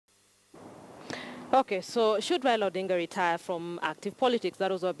Okay, so should Raila Odinga retire from active politics?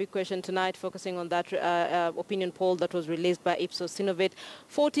 That was our big question tonight, focusing on that opinion poll that was released by Ipsos Synovate.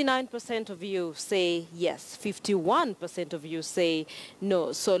 49% of you say yes, 51% of you say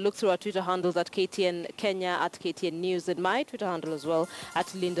no. So look through our Twitter handles at KTN Kenya, at KTN News, and my Twitter handle as well,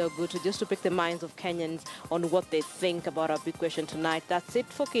 at Linda Ogutu, just to pick the minds of Kenyans on what they think about our big question tonight. That's it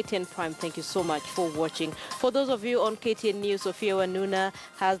for KTN Prime. Thank you so much for watching. For those of you on KTN News, Sophia Wanuna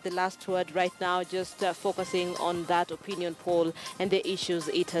has the last word right now, just focusing on that opinion poll and the issues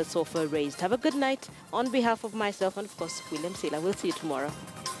it has so far raised. Have a good night on behalf of myself and, of course, William Sila. We'll see you tomorrow.